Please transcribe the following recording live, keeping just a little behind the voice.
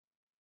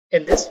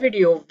In this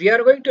video, we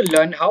are going to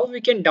learn how we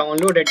can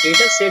download a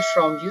dataset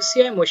from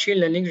UCI Machine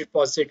Learning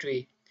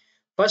Repository.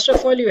 First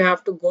of all, you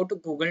have to go to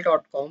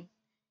google.com.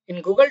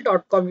 In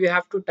google.com, you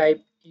have to type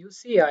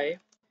UCI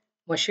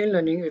Machine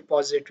Learning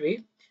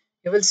Repository.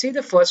 You will see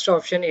the first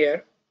option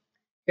here.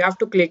 You have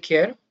to click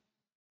here.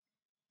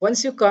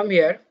 Once you come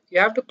here, you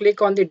have to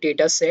click on the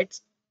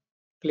datasets.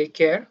 Click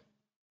here.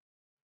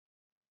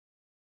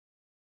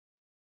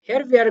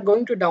 Here we are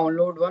going to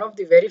download one of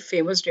the very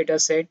famous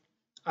dataset,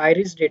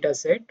 Iris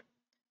dataset.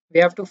 We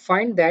have to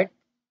find that.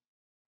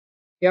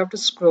 You have to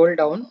scroll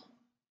down.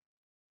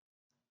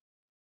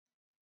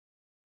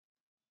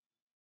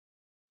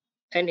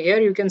 And here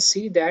you can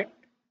see that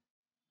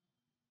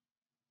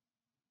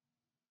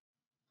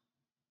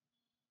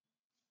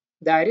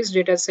the iris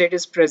dataset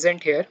is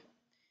present here.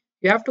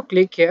 You have to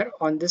click here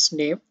on this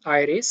name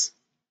iris.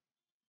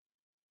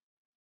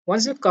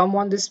 Once you come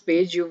on this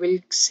page, you will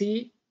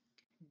see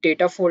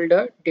data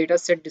folder,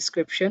 dataset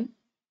description.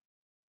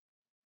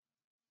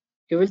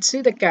 You will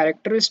see the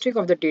characteristic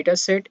of the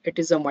dataset. It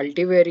is a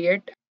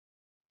multivariate,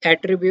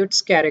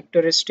 attributes,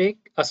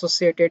 characteristic,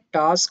 associated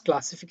task,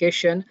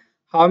 classification.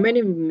 How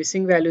many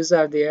missing values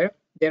are there?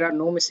 There are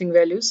no missing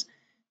values.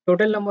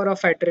 Total number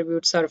of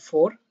attributes are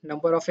 4.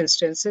 Number of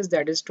instances,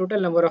 that is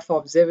total number of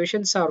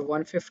observations, are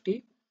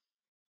 150.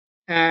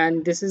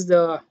 And this is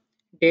the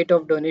date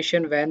of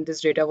donation when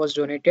this data was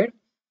donated.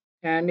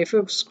 And if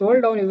you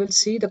scroll down, you will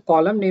see the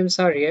column names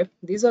are here.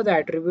 These are the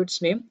attributes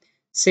name: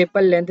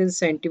 sepal length in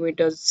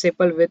centimeters,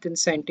 sepal width in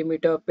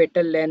centimeter,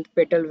 petal length,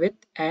 petal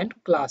width, and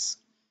class.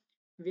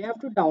 We have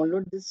to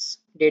download this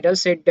data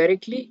set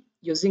directly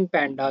using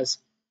pandas.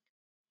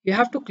 You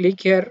have to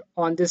click here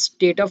on this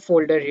data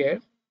folder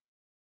here.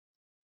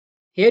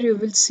 Here you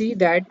will see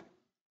that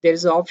there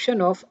is an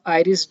option of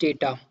iris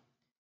data.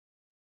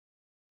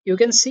 You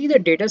can see the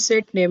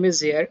dataset name is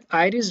here,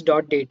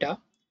 iris.data.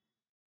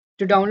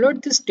 To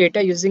download this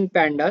data using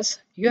pandas,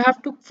 you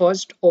have to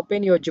first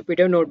open your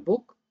Jupyter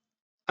notebook.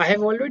 I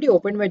have already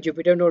opened my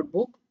Jupyter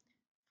notebook.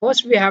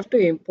 First, we have to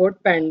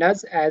import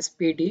pandas as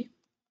PD.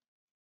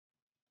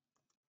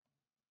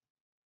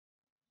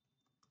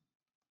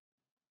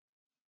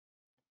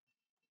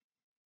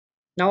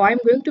 Now I'm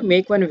going to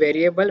make one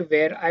variable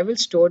where I will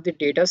store the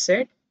data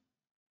set.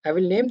 I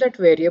will name that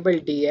variable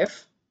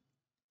df.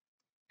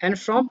 And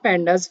from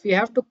pandas, we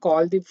have to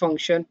call the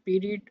function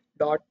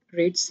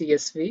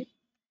pd.readcsv,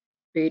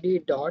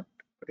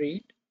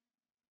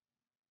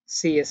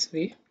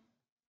 pd.readcsv.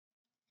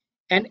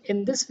 And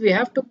in this, we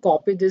have to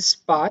copy this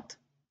path.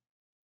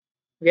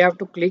 We have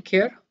to click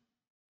here,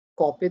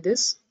 copy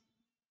this,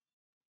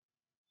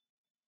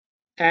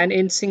 and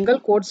in single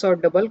quotes or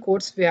double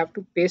quotes we have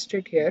to paste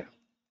it here.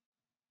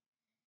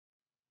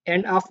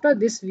 And after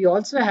this, we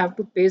also have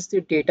to paste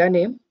the data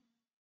name,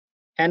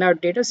 and our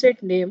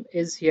dataset name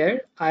is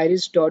here,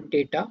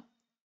 iris.data.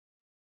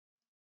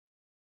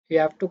 We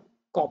have to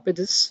copy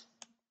this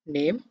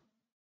name,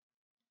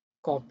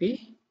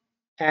 copy,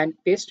 and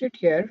paste it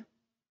here.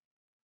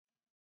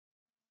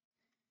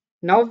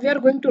 Now we are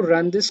going to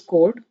run this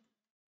code.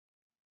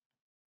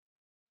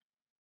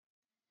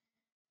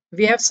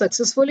 We have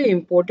successfully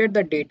imported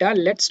the data.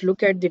 Let's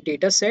look at the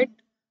dataset.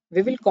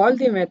 We will call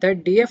the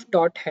method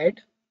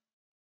df.head.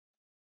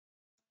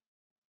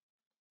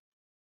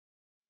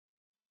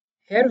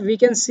 Here we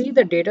can see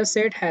the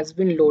dataset has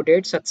been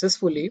loaded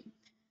successfully.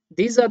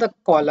 These are the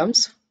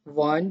columns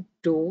 1,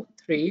 2,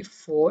 3,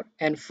 4,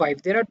 and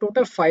 5. There are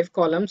total 5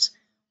 columns.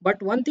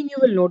 But one thing you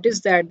will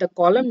notice that the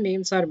column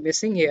names are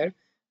missing here,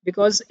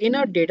 because in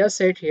our data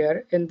set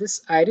here in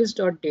this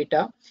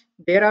iris.data,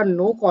 there are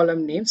no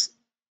column names.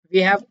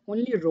 We have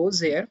only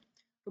rows here.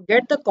 To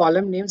get the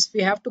column names,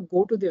 we have to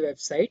go to the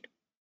website,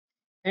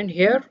 and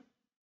here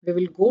we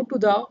will go to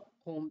the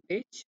home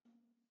page.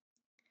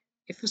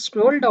 If you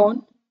scroll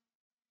down,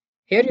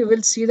 here you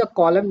will see the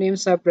column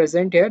names are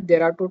present here.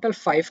 There are total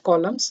 5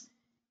 columns.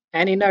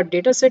 And in our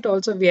dataset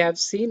also, we have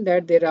seen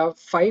that there are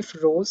 5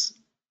 rows.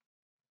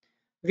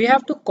 We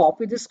have to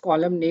copy this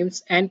column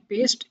names and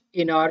paste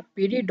in our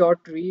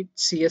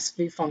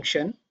pd.readcsv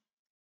function.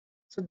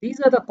 So these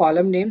are the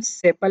column names: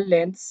 sepal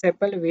length,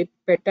 sepal width,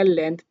 petal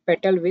length,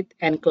 petal width,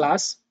 and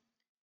class.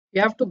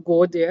 You have to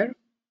go there,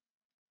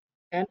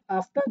 and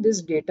after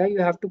this data,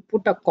 you have to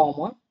put a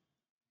comma,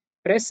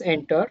 press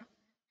enter,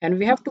 and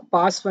we have to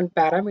pass one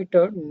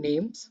parameter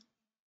names.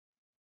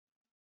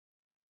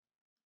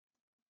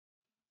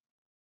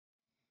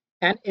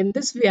 And in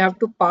this, we have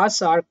to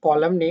pass our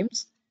column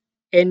names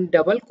in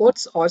double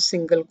quotes or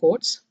single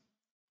quotes.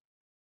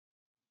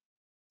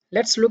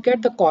 Let's look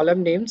at the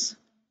column names.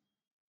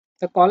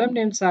 The column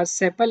names are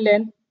sepal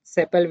length,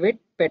 sepal width,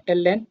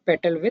 petal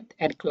width,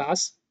 and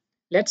class.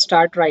 Let's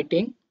start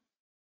writing.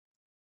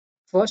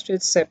 First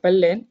is sepal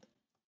length.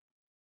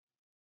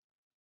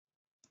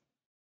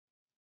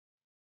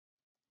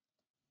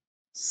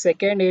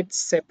 Second is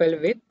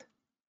sepal width.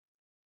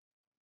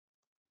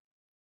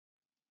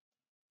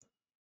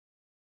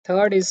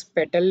 Third is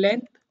petal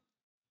length.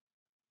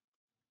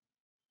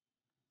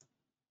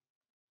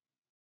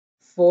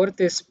 Fourth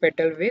is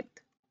petal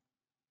width.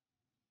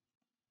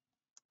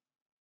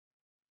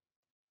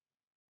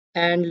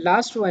 and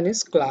last one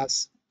is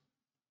class.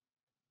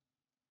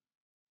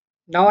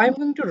 Now I'm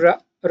going to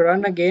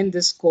run again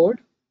this code.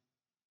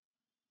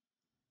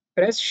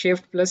 Press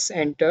shift plus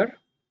enter.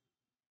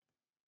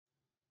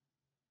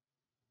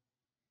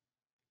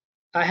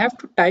 I have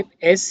to type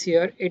S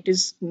here. It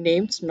is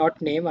names,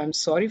 not name. I'm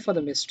sorry for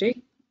the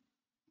mistake.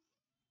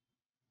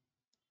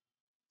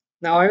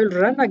 Now I will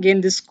run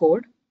again this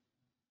code.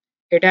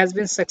 It has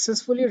been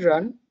successfully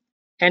run.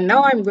 And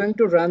now I'm going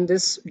to run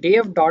this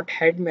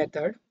df.head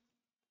method.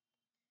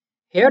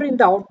 Here in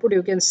the output,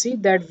 you can see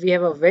that we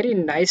have a very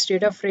nice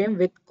data frame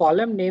with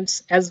column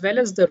names as well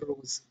as the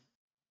rows.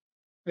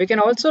 We can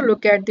also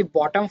look at the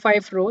bottom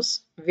 5 rows.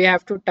 We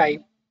have to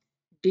type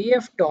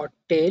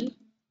df.tail,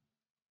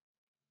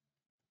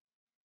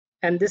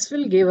 and this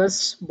will give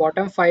us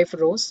bottom 5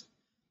 rows.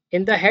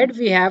 In the head,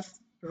 we have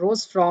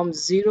rows from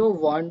 0,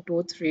 1,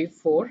 2, 3,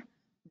 4.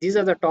 These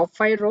are the top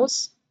 5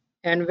 rows.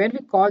 And when we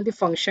call the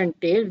function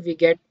tail, we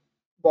get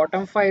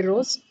bottom 5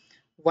 rows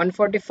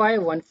 145,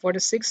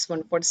 146,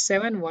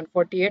 147,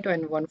 148,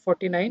 and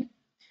 149.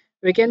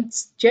 We can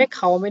check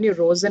how many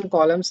rows and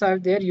columns are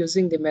there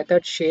using the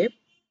method shape.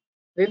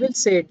 We will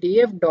say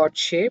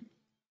df.shape.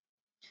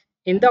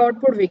 In the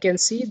output, we can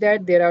see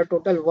that there are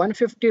total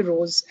 150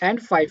 rows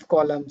and 5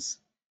 columns.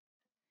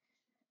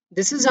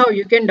 This is how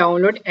you can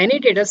download any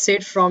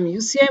dataset from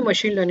UCI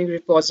Machine Learning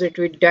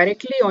Repository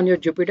directly on your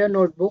Jupyter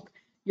notebook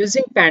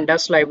using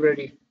Pandas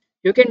library.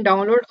 You can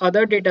download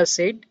other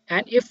dataset,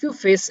 and if you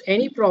face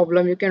any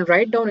problem, you can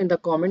write down in the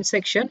comment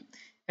section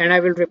and I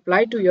will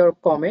reply to your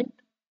comment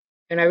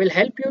and I will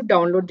help you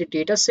download the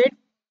dataset.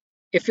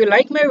 If you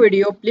like my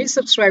video, please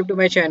subscribe to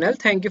my channel.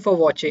 Thank you for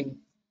watching.